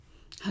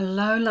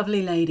Hello,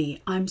 lovely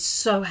lady. I'm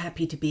so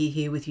happy to be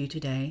here with you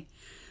today.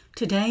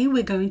 Today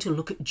we're going to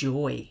look at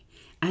joy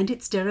and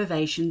its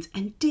derivations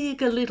and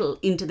dig a little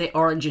into their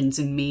origins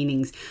and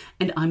meanings.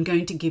 And I'm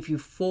going to give you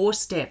 4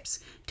 steps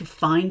to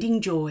finding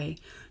joy,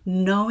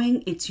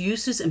 knowing its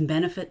uses and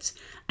benefits,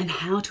 and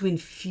how to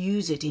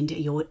infuse it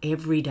into your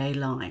everyday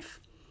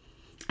life.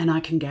 And I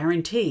can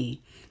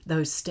guarantee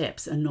those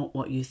steps are not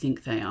what you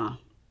think they are.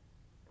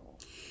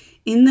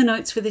 In the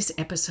notes for this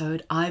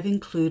episode, I've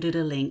included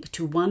a link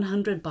to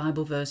 100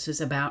 Bible verses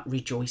about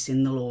rejoice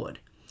in the Lord,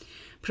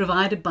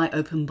 provided by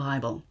Open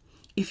Bible.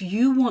 If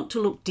you want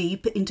to look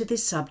deeper into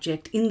this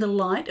subject in the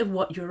light of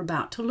what you're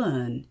about to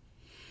learn,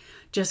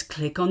 just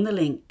click on the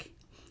link.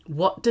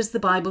 What does the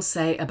Bible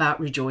say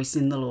about rejoice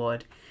in the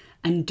Lord?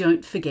 And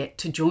don't forget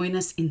to join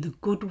us in the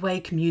Good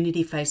Way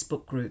Community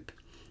Facebook group.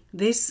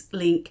 This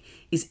link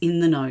is in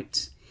the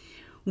notes.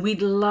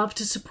 We'd love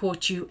to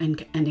support you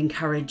and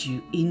encourage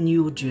you in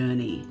your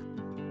journey.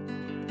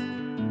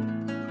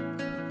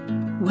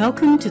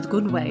 Welcome to The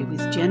Good Way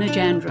with Jenna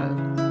Jandro,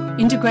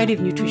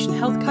 Integrative Nutrition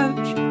Health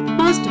Coach,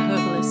 Master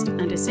Herbalist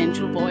and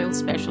Essential Oil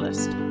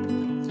Specialist.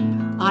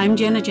 I'm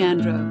Jenna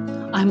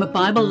Jandro. I'm a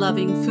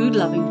Bible-loving,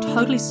 food-loving,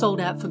 totally sold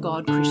out for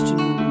God Christian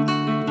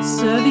woman,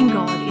 serving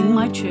God in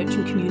my church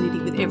and community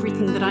with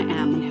everything that I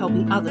am and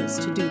helping others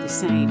to do the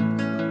same.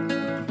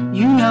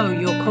 You know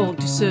you're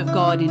called to serve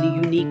God in a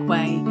unique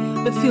way,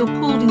 but feel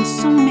pulled in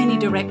so many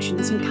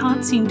directions and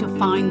can't seem to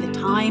find the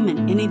time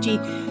and energy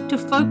to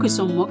focus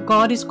on what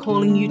God is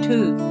calling you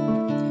to.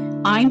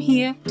 I'm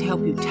here to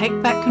help you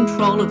take back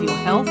control of your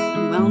health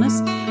and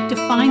wellness, to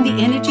find the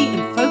energy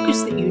and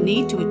focus that you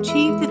need to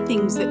achieve the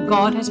things that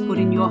God has put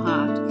in your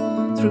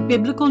heart through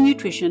biblical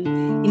nutrition,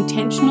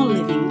 intentional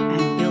living,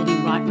 and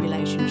building right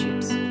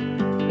relationships.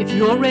 If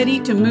you're ready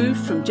to move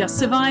from just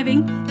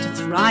surviving to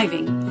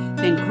thriving,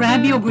 then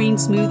grab your green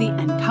smoothie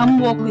and come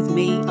walk with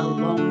me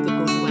along the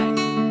good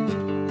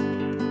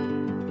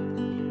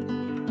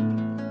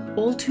way.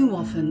 All too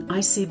often, I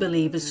see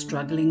believers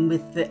struggling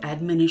with the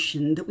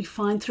admonition that we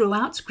find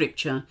throughout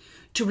Scripture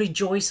to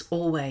rejoice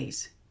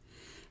always.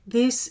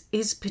 This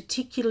is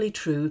particularly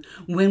true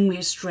when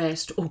we're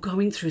stressed or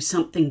going through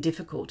something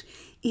difficult,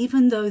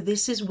 even though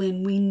this is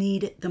when we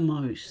need it the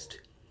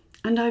most.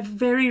 And I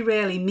very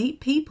rarely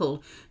meet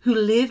people who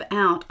live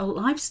out a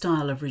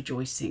lifestyle of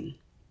rejoicing.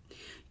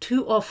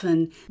 Too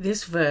often,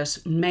 this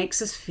verse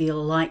makes us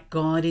feel like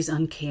God is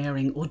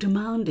uncaring or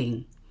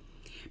demanding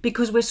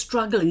because we're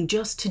struggling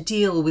just to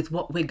deal with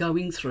what we're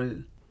going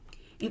through.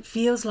 It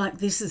feels like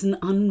this is an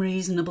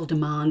unreasonable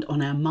demand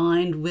on our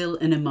mind, will,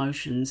 and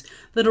emotions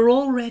that are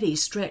already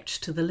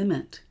stretched to the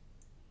limit.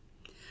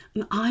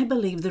 And I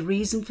believe the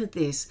reason for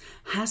this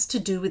has to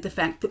do with the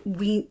fact that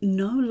we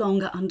no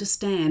longer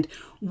understand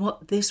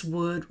what this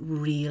word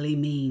really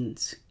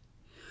means.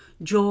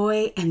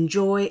 Joy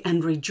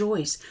and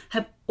rejoice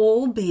have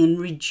all been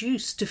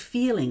reduced to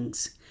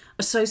feelings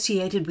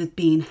associated with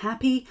being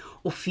happy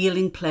or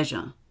feeling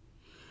pleasure.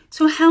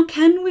 So how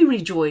can we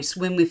rejoice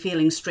when we're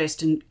feeling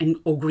stressed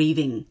or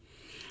grieving?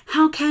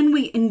 How can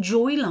we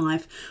enjoy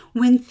life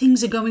when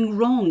things are going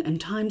wrong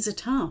and times are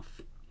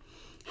tough?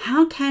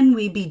 How can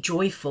we be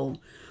joyful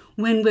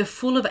when we're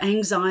full of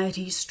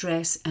anxiety,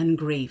 stress, and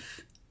grief?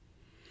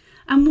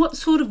 And what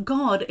sort of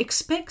God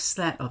expects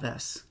that of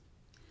us?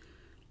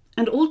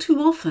 And all too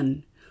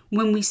often,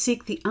 when we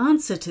seek the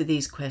answer to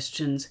these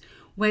questions,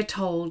 we're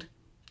told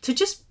to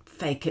just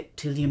fake it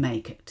till you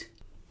make it.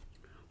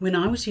 When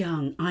I was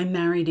young, I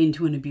married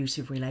into an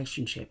abusive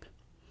relationship.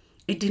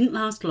 It didn't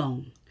last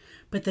long,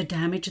 but the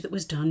damage that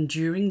was done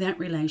during that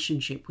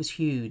relationship was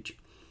huge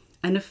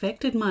and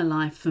affected my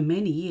life for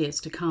many years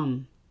to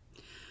come.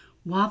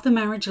 While the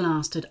marriage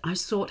lasted, I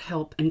sought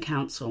help and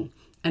counsel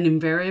and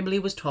invariably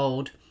was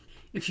told,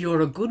 if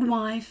you're a good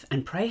wife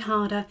and pray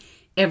harder,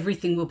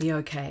 everything will be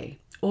okay.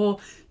 Or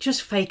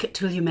just fake it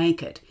till you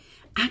make it.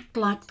 Act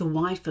like the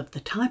wife of the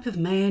type of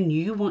man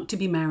you want to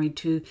be married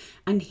to,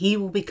 and he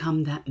will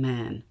become that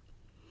man.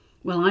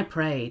 Well, I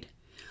prayed.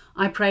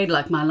 I prayed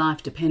like my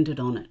life depended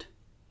on it.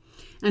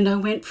 And I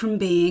went from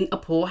being a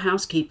poor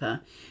housekeeper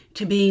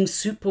to being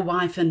super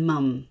wife and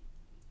mum.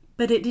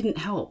 But it didn't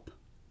help.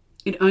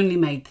 It only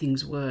made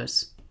things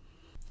worse.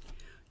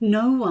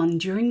 No one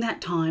during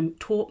that time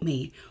taught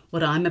me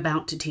what I'm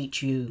about to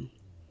teach you.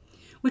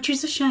 Which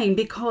is a shame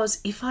because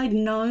if I'd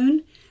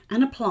known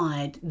and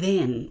applied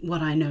then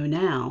what I know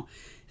now,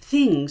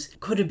 things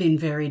could have been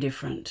very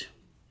different.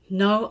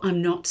 No,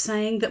 I'm not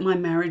saying that my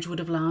marriage would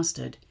have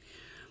lasted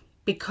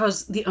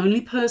because the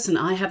only person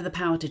I have the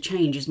power to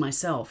change is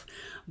myself.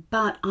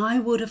 But I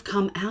would have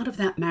come out of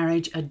that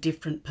marriage a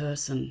different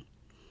person,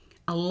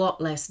 a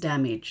lot less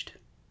damaged.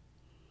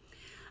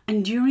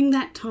 And during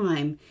that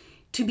time,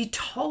 to be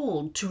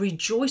told to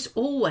rejoice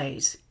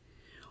always,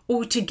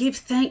 or to give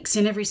thanks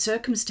in every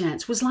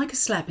circumstance was like a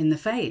slap in the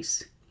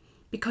face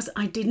because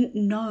I didn't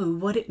know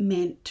what it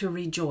meant to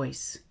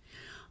rejoice.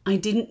 I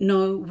didn't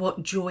know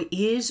what joy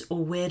is or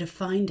where to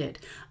find it,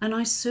 and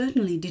I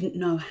certainly didn't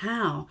know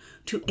how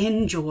to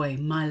enjoy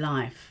my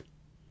life.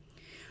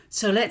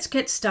 So let's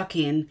get stuck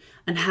in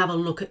and have a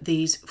look at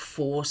these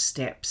 4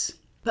 steps.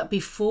 But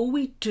before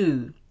we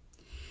do,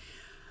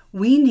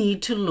 we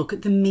need to look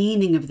at the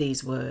meaning of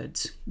these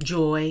words: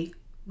 joy,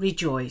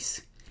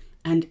 rejoice,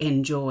 and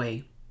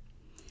enjoy.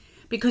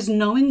 Because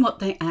knowing what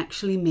they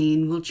actually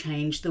mean will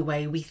change the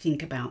way we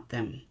think about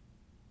them.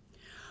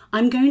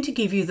 I'm going to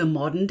give you the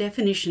modern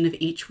definition of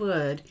each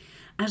word,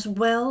 as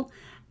well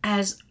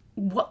as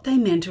what they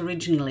meant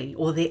originally,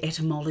 or their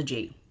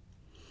etymology.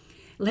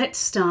 Let's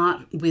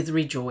start with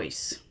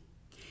rejoice.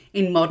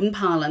 In modern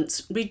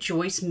parlance,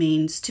 rejoice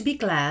means to be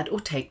glad or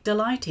take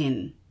delight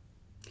in.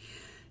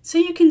 So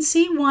you can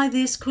see why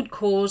this could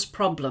cause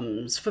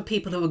problems for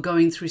people who are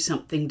going through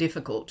something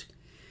difficult.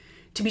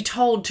 To be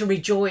told to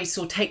rejoice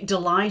or take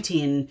delight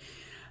in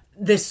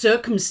the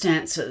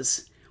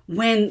circumstances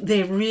when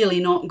they're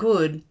really not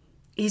good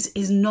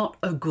is not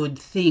a good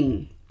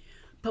thing.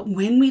 But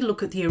when we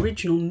look at the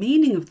original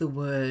meaning of the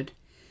word,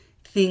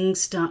 things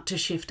start to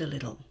shift a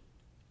little.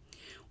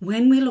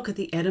 When we look at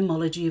the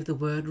etymology of the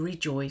word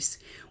rejoice,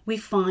 we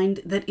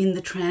find that in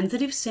the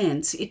transitive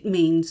sense it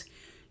means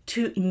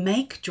to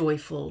make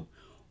joyful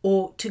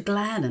or to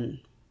gladden.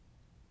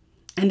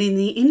 And in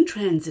the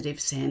intransitive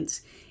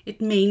sense,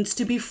 it means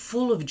to be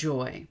full of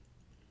joy.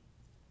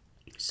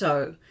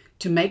 So,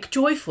 to make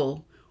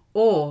joyful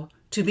or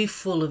to be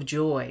full of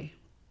joy.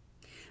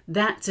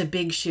 That's a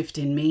big shift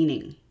in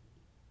meaning.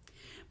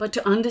 But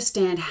to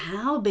understand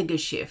how big a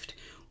shift,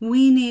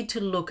 we need to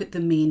look at the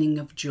meaning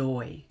of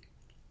joy.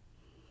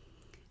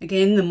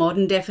 Again, the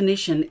modern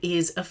definition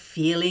is a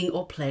feeling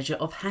or pleasure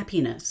of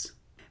happiness.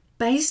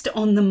 Based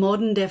on the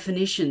modern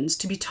definitions,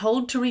 to be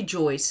told to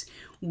rejoice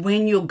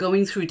when you're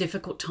going through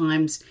difficult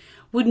times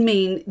would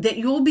mean that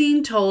you're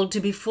being told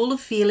to be full of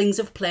feelings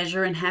of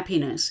pleasure and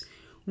happiness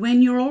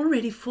when you're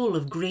already full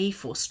of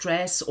grief or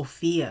stress or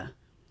fear.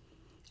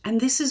 And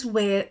this is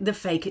where the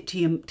fake it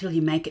till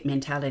you make it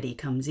mentality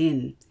comes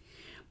in.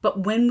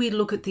 But when we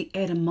look at the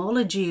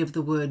etymology of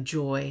the word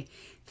joy,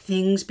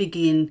 things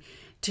begin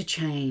to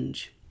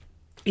change.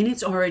 In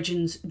its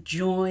origins,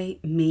 joy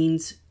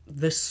means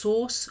the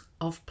source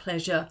of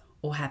pleasure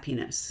or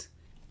happiness.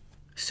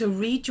 So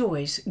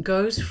rejoice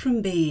goes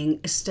from being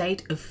a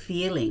state of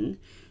feeling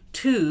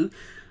to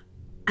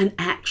an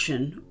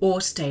action or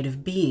state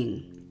of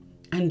being.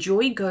 And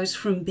joy goes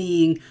from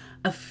being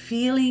a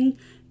feeling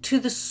to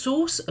the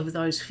source of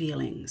those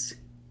feelings.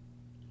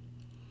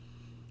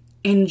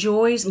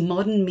 Enjoy's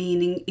modern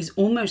meaning is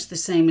almost the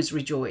same as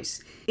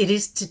rejoice. It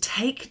is to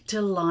take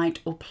delight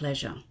or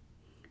pleasure.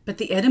 But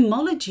the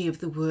etymology of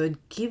the word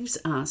gives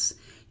us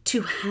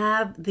to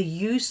have the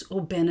use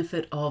or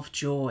benefit of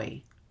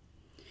joy.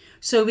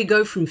 So we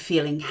go from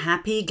feeling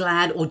happy,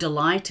 glad, or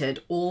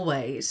delighted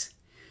always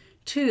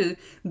to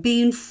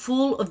being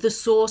full of the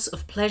source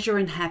of pleasure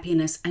and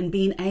happiness and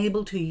being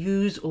able to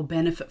use or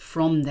benefit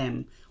from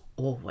them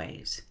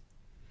always.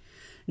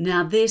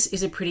 Now, this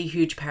is a pretty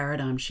huge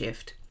paradigm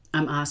shift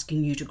I'm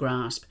asking you to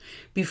grasp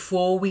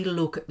before we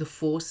look at the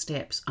 4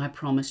 steps I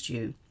promised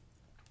you.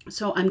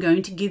 So I'm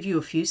going to give you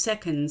a few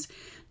seconds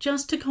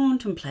just to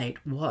contemplate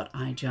what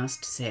I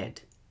just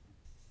said.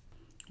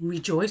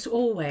 Rejoice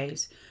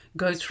always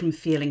goes from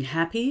feeling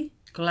happy,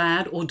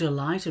 glad, or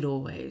delighted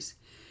always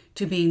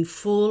to being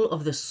full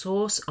of the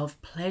source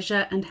of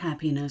pleasure and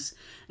happiness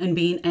and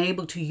being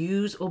able to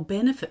use or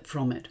benefit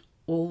from it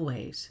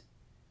always.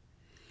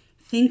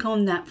 Think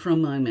on that for a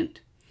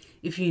moment.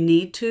 If you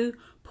need to,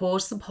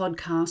 pause the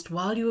podcast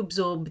while you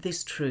absorb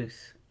this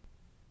truth.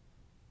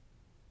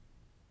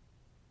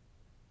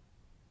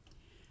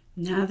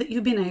 Now that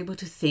you've been able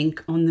to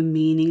think on the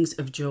meanings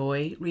of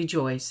joy,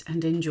 rejoice,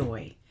 and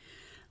enjoy,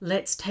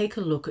 let's take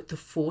a look at the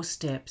 4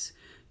 steps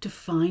to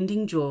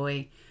finding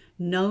joy,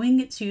 knowing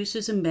its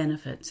uses and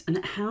benefits,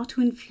 and how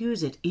to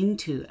infuse it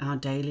into our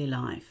daily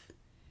life.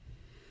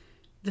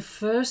 The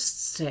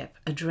first step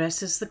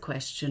addresses the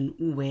question,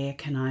 where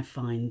can I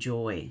find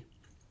joy?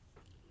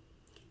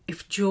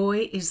 If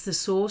joy is the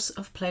source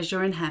of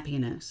pleasure and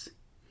happiness,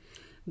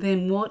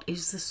 then what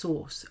is the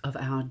source of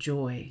our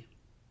joy?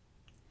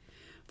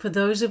 For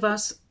those of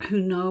us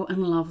who know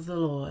and love the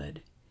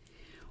Lord,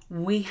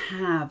 we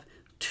have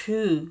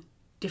 2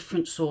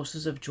 different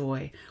sources of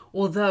joy,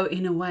 although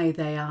in a way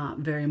they are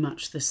very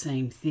much the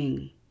same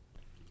thing.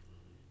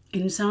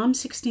 In Psalm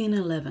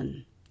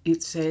 16:11,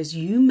 it says,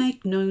 "You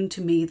make known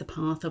to me the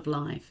path of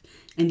life,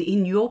 and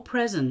in your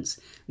presence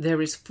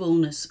there is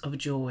fullness of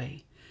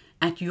joy.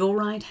 At your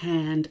right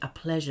hand are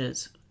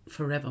pleasures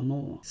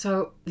forevermore."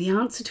 So the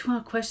answer to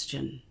our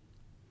question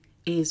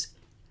is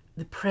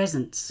the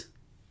presence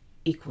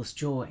equals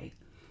joy.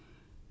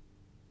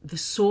 The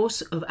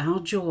source of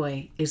our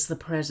joy is the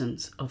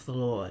presence of the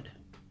Lord.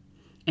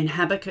 In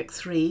Habakkuk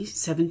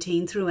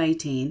 3:17 through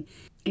 18,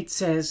 it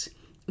says,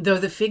 "Though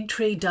the fig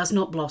tree does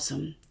not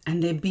blossom,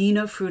 and there be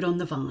no fruit on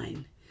the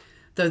vine,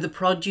 though the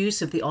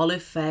produce of the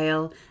olive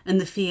fail,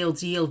 and the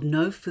fields yield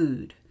no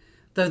food,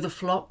 though the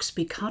flocks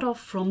be cut off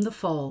from the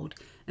fold,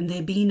 and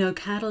there be no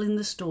cattle in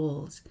the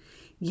stalls,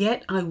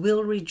 yet I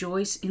will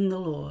rejoice in the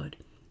Lord.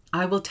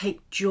 I will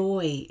take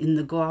joy in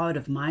the God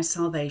of my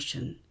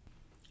salvation."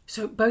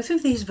 So both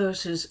of these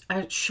verses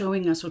are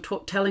showing us or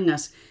telling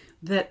us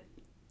that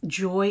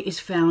joy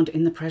is found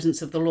in the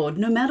presence of the Lord,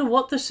 no matter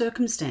what the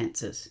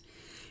circumstances.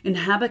 In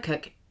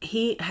Habakkuk,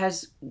 he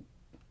has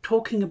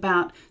talking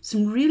about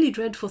some really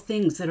dreadful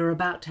things that are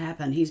about to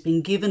happen. He's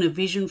been given a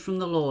vision from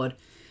the Lord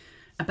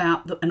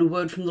and a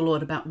word from the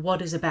Lord about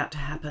what is about to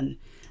happen.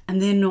 And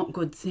they're not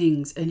good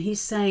things. And he's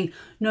saying,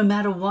 no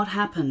matter what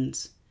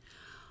happens,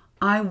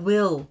 I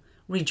will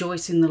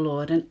rejoice in the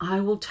Lord and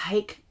I will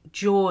take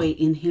joy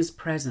in his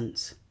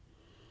presence.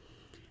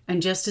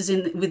 And just as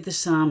with the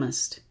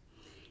psalmist,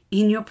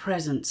 in your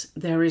presence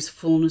there is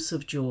fullness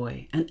of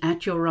joy, and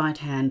at your right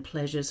hand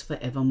pleasures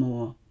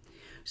forevermore.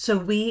 So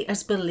we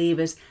as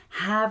believers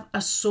have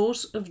a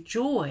source of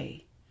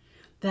joy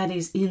that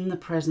is in the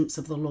presence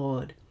of the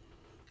Lord.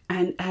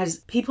 And as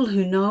people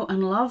who know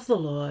and love the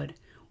Lord,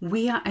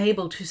 we are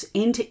able to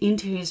enter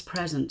into his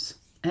presence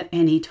at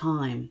any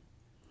time.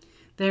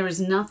 There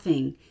is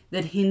nothing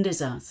that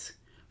hinders us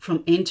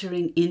from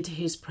entering into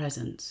his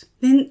presence.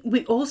 Then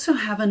we also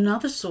have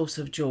another source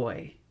of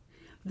joy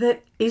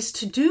that is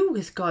to do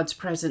with God's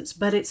presence,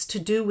 but it's to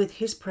do with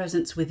his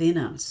presence within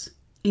us.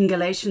 In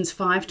Galatians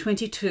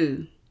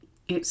 5:22,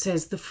 it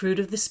says, the fruit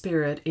of the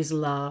Spirit is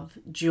love,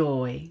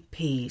 joy,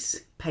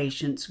 peace,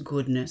 patience,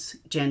 goodness,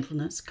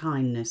 gentleness,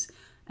 kindness,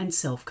 and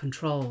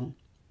self-control.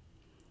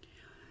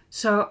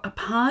 So a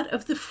part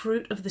of the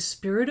fruit of the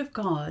Spirit of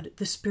God,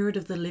 the Spirit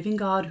of the living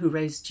God who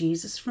raised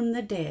Jesus from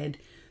the dead,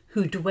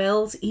 who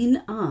dwells in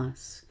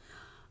us,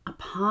 a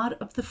part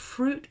of the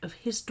fruit of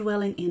his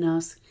dwelling in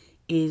us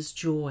is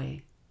joy.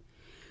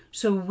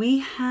 So we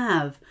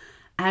have,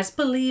 as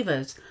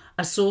believers,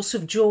 a source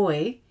of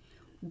joy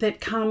that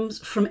comes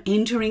from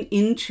entering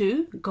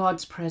into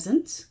God's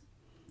presence.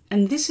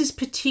 And this is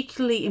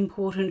particularly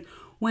important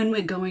when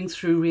we're going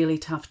through really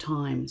tough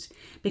times,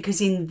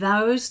 because in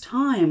those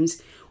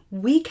times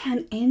we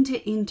can enter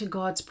into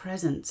God's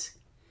presence.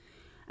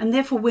 And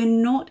therefore we're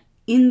not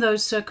in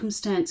those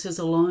circumstances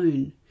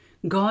alone.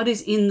 God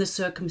is in the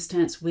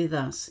circumstance with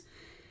us.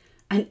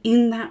 And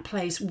in that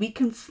place we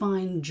can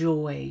find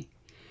joy,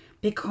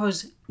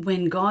 because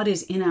when God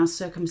is in our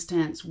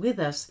circumstance with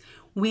us,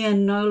 we are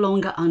no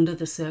longer under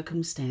the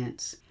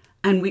circumstance.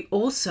 And we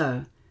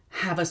also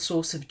have a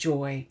source of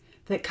joy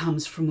that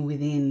comes from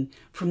within,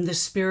 from the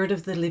Spirit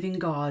of the living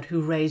God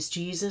who raised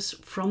Jesus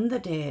from the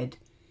dead,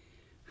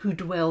 who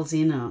dwells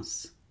in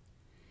us.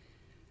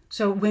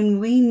 So when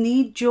we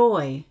need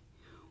joy,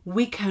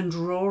 we can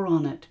draw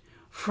on it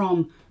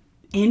from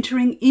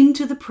entering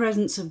into the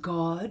presence of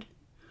God,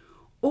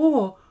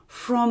 or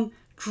from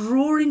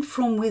drawing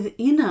from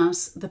within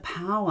us the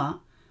power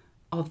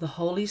of the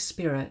Holy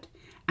Spirit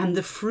and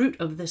the fruit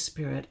of the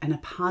Spirit, and a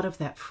part of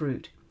that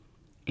fruit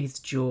is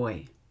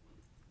joy.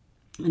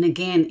 And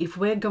again, if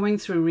we're going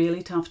through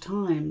really tough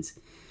times,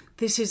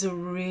 this is a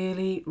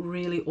really,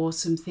 really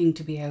awesome thing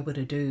to be able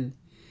to do,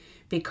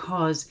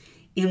 because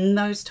in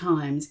those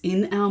times,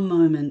 in our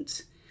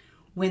moments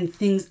when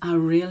things are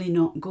really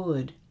not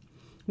good,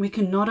 we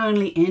can not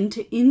only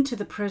enter into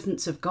the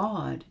presence of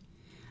God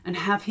and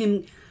have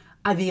him,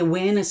 the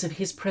awareness of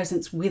his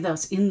presence with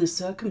us in the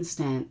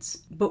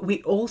circumstance, but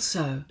we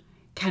also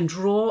can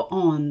draw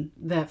on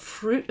the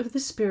fruit of the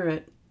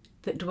Spirit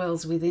that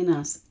dwells within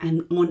us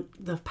and on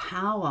the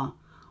power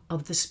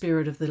of the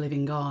Spirit of the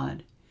living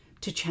God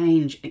to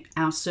change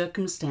our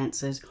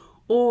circumstances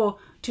or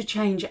to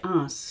change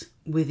us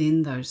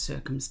within those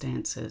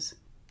circumstances.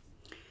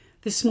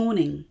 This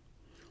morning,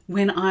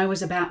 when I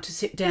was about to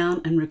sit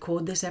down and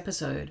record this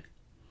episode,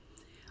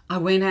 I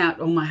went out,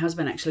 or my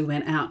husband actually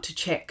went out to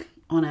check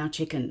on our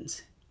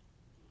chickens.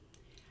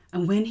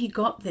 And when he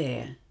got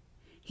there,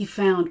 he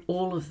found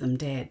all of them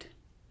dead.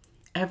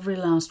 Every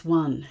last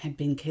one had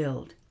been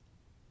killed.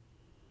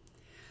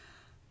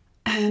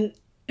 And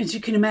as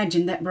you can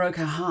imagine, that broke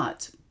our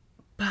hearts.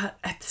 But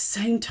at the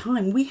same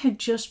time, we had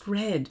just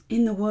read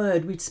in the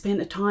Word, we'd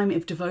spent a time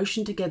of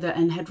devotion together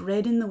and had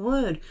read in the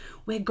Word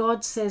where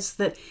God says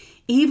that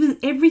even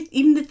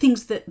the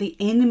things that the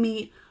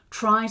enemy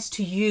tries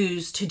to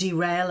use to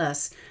derail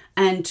us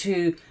and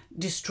to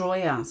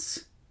destroy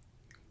us,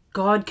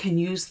 God can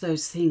use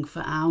those things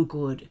for our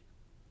good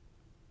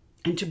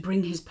and to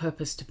bring his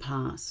purpose to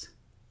pass.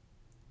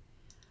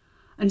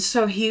 And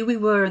so here we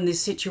were in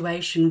this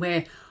situation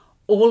where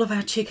all of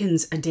our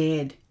chickens are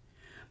dead.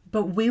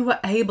 But we were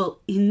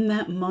able in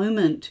that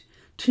moment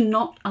to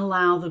not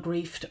allow the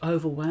grief to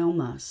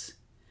overwhelm us,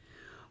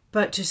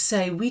 but to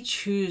say we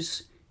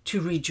choose to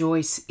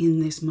rejoice in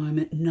this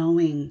moment,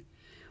 knowing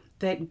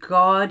that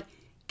God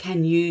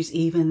can use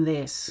even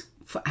this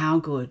for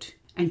our good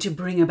and to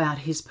bring about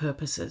his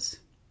purposes.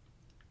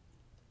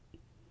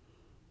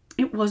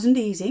 It wasn't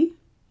easy.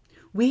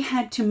 We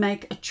had to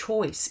make a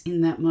choice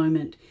in that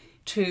moment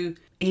to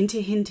enter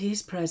into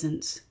his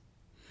presence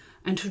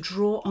and to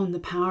draw on the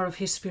power of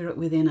his Spirit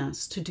within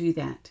us to do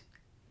that.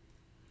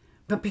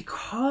 But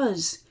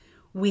because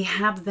we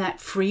have that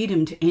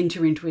freedom to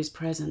enter into his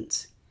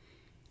presence,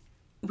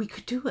 we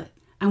could do it.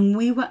 And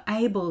we were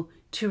able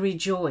to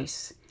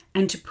rejoice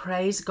and to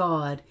praise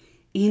God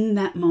in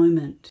that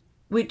moment,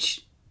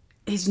 which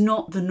is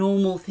not the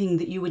normal thing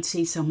that you would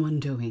see someone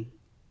doing.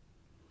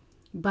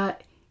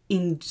 But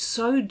in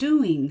so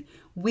doing,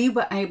 we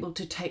were able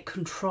to take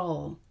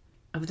control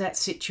of that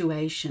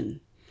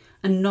situation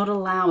and not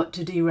allow it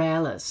to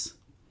derail us.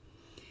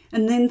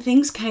 And then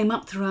things came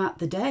up throughout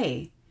the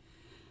day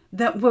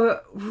that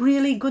were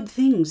really good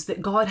things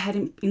that God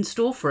had in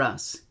store for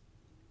us.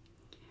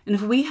 And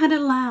if we had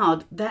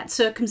allowed that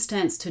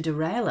circumstance to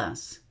derail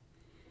us,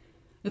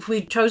 if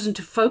we'd chosen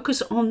to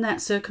focus on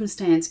that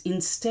circumstance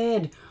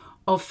instead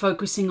of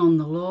focusing on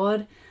the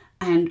Lord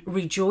and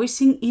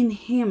rejoicing in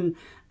Him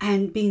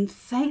and being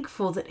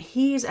thankful that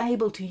He is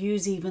able to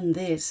use even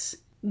this,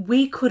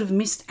 we could have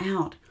missed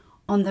out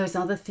on those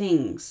other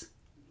things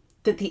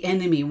that the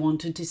enemy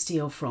wanted to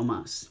steal from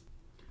us.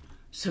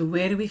 So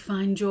where do we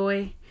find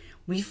joy?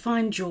 We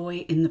find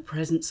joy in the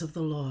presence of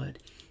the Lord.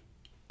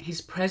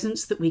 His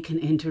presence that we can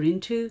enter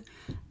into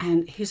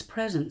and His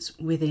presence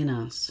within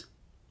us.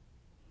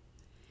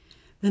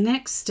 The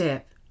next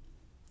step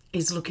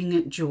is looking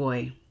at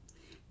joy.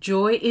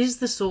 Joy is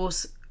the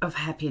source of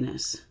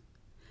happiness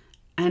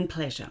and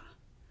pleasure.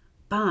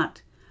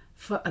 But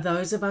for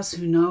those of us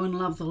who know and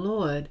love the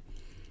Lord,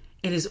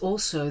 it is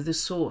also the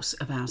source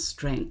of our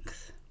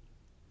strength.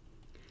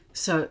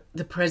 So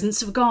the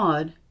presence of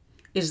God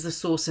is the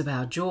source of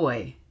our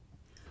joy.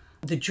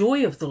 The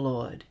joy of the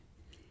Lord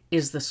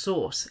is the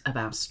source of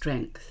our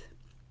strength.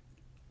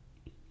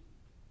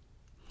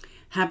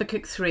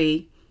 Habakkuk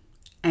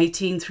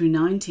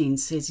 3:18-19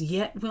 says,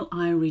 "Yet will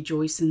I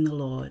rejoice in the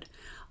Lord.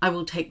 I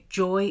will take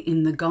joy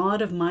in the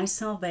God of my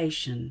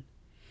salvation.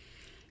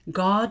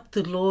 God,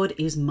 the Lord,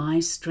 is my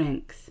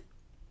strength."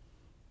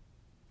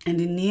 And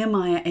in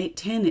Nehemiah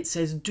 8:10 it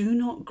says, "Do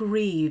not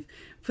grieve,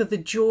 for the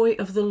joy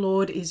of the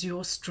Lord is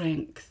your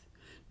strength.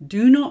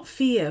 Do not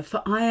fear,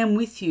 for I am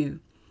with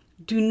you.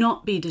 Do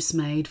not be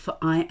dismayed, for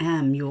I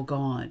am your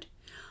God.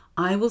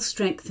 I will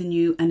strengthen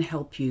you and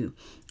help you.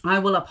 I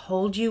will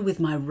uphold you with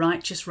my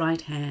righteous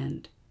right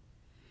hand."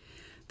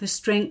 The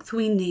strength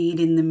we need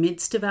in the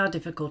midst of our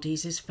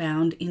difficulties is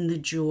found in the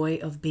joy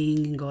of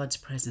being in God's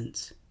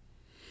presence.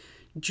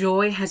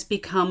 Joy has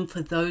become,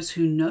 for those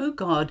who know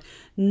God,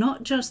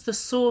 not just the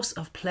source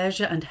of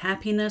pleasure and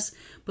happiness,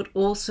 but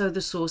also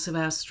the source of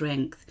our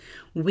strength.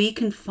 We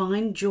can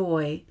find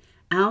joy,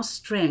 our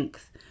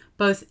strength,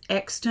 both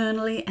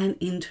externally and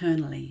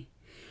internally.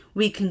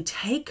 We can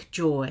take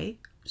joy,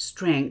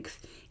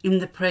 strength, in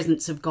the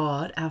presence of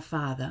God, our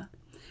Father,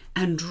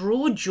 and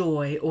draw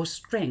joy or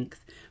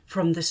strength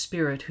from the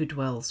Spirit who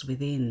dwells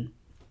within.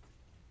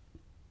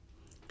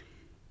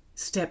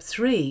 Step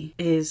 3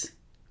 is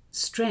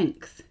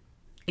strength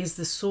is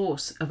the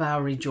source of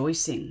our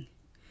rejoicing.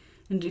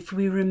 And if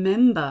we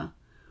remember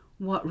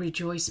what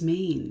rejoice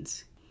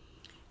means,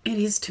 it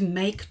is to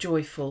make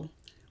joyful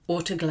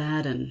or to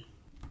gladden.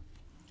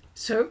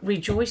 So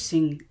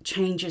rejoicing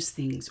changes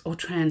things or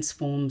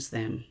transforms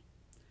them.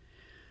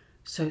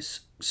 So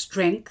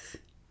strength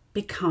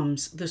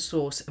becomes the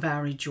source of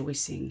our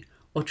rejoicing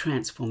or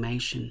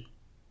transformation.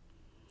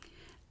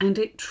 And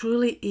it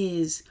truly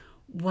is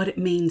what it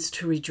means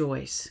to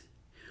rejoice.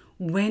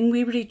 When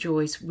we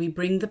rejoice, we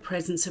bring the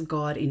presence of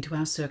God into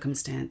our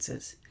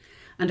circumstances,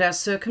 and our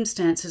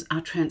circumstances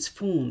are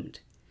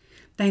transformed.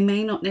 They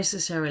may not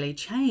necessarily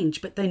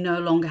change, but they no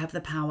longer have the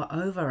power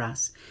over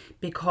us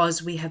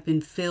because we have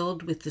been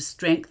filled with the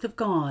strength of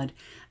God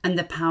and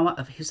the power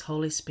of His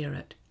Holy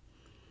Spirit.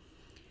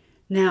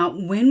 Now,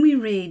 when we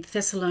read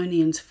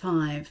Thessalonians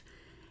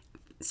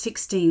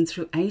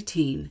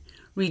 5:16-18,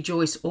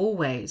 rejoice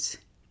always,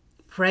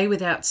 pray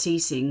without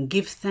ceasing,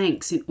 give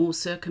thanks in all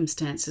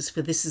circumstances,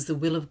 for this is the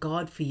will of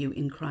God for you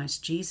in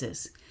Christ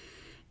Jesus,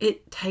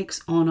 it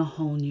takes on a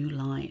whole new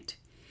light.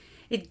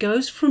 It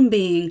goes from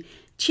being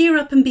cheer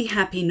up and be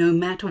happy no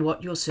matter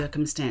what your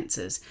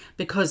circumstances,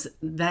 because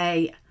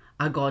they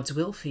are God's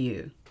will for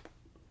you,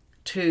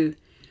 to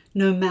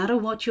no matter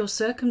what your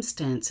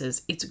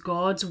circumstances, it's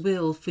God's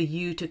will for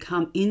you to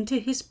come into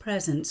His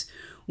presence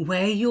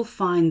where you'll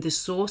find the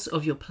source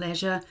of your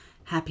pleasure,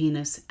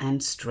 happiness,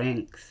 and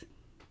strength.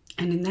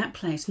 And in that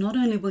place, not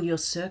only will your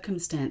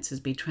circumstances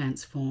be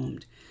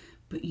transformed,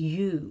 but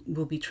you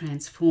will be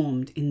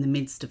transformed in the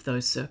midst of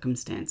those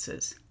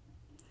circumstances.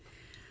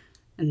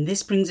 And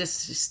this brings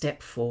us to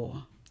step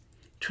 4.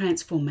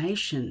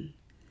 Transformation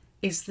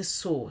is the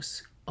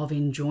source of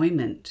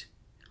enjoyment,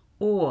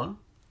 or,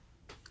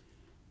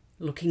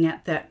 looking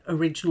at that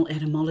original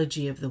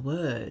etymology of the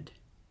word,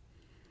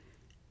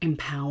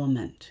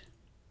 empowerment.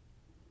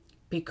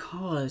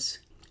 Because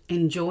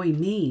enjoy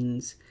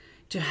means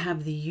to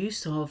have the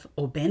use of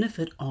or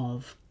benefit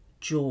of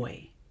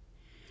joy.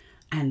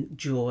 And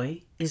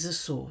joy is a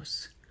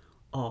source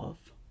of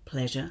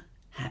pleasure,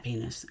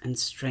 happiness, and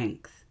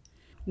strength.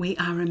 We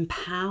are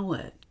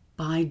empowered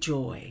by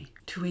joy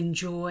to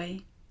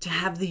enjoy, to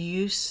have the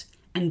use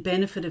and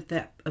benefit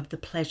of the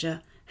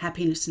pleasure,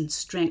 happiness, and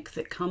strength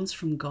that comes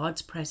from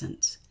God's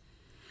presence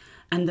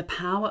and the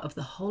power of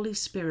the Holy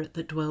Spirit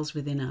that dwells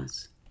within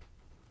us.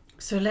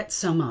 So let's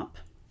sum up.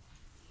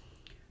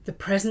 The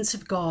presence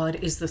of God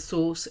is the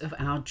source of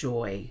our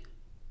joy.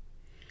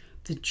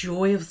 The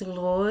joy of the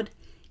Lord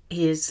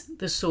is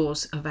the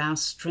source of our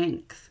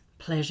strength,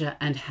 pleasure,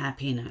 and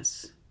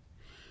happiness.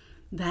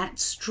 That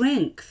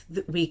strength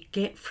that we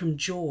get from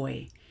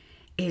joy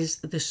is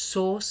the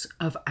source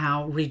of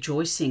our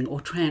rejoicing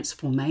or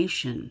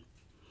transformation.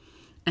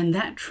 And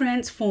that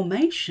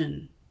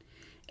transformation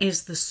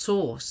is the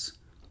source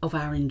of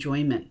our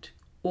enjoyment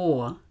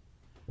or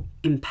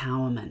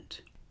empowerment.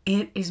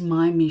 It is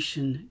my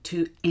mission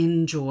to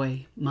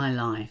enjoy my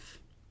life.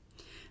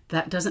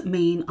 That doesn't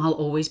mean I'll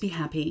always be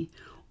happy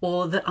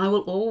or that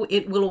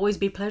it will always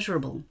be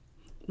pleasurable.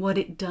 What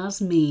it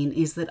does mean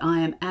is that I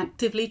am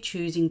actively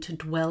choosing to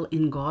dwell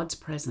in God's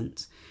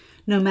presence,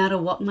 no matter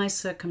what my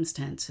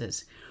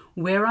circumstances,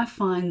 where I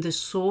find the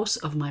source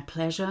of my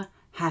pleasure,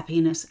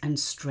 happiness, and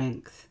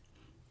strength,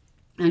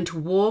 and to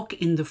walk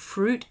in the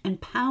fruit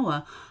and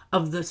power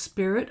of the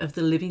Spirit of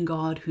the living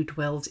God who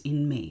dwells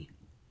in me.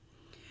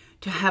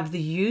 To have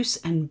the use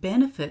and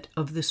benefit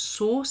of the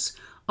source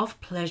of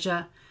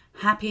pleasure,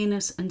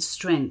 happiness, and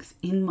strength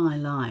in my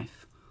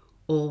life,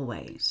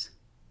 always.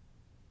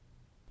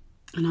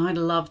 And I'd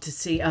love to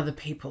see other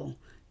people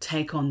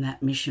take on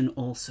that mission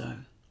also.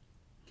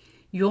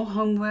 Your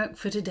homework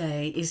for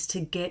today is to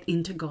get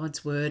into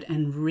God's Word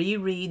and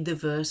reread the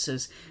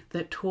verses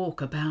that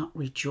talk about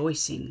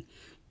rejoicing,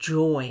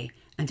 joy,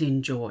 and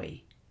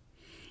enjoy.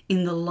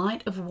 In the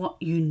light of what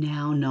you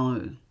now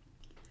know,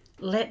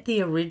 let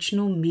the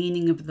original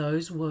meaning of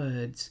those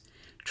words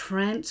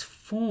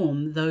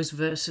transform those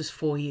verses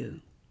for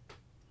you.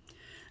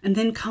 And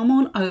then come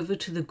on over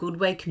to the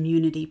Goodway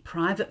Community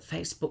private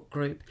Facebook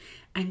group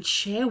and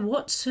share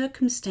what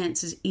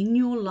circumstances in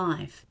your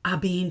life are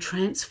being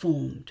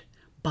transformed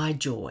by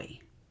joy.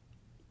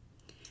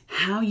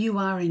 How you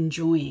are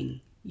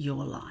enjoying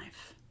your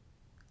life.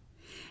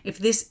 If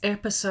this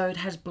episode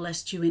has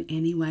blessed you in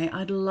any way,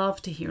 I'd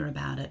love to hear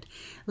about it.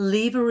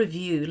 Leave a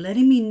review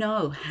letting me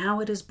know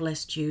how it has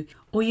blessed you,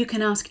 or you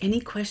can ask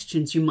any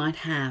questions you might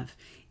have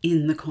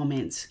in the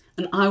comments,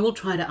 and I will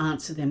try to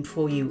answer them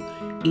for you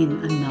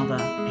in another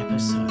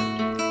episode.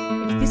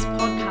 If this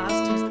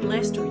podcast has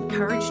blessed or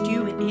encouraged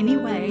you in any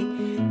way,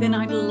 then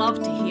I'd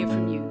love to hear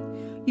from you.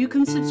 You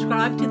can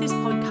subscribe to this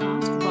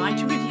podcast, write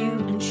a review,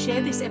 and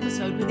share this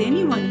episode with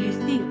anyone you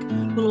think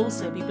will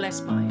also be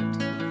blessed by it.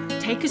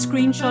 Take a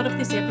screenshot of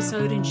this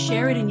episode and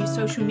share it in your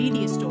social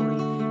media story,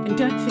 and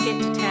don't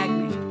forget to tag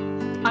me.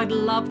 I'd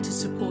love to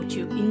support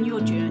you in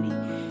your journey.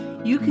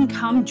 You can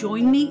come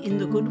join me in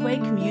the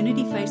Goodway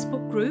Community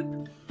Facebook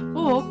group,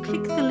 or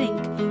click the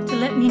link to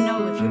let me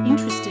know if you're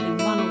interested in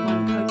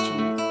one-on-one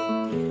coaching.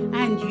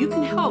 And you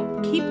can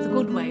help keep the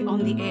Goodway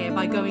on the air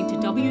by going to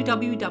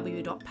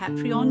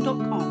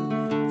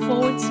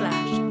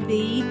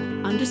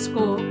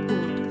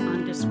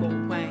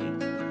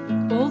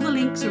www.patreon.com/the_good_way. All the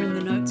links are in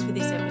the notes for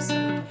this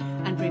episode.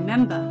 And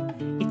remember,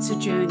 it's a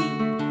journey.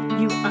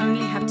 You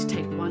only have to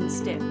take one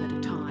step at a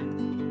time.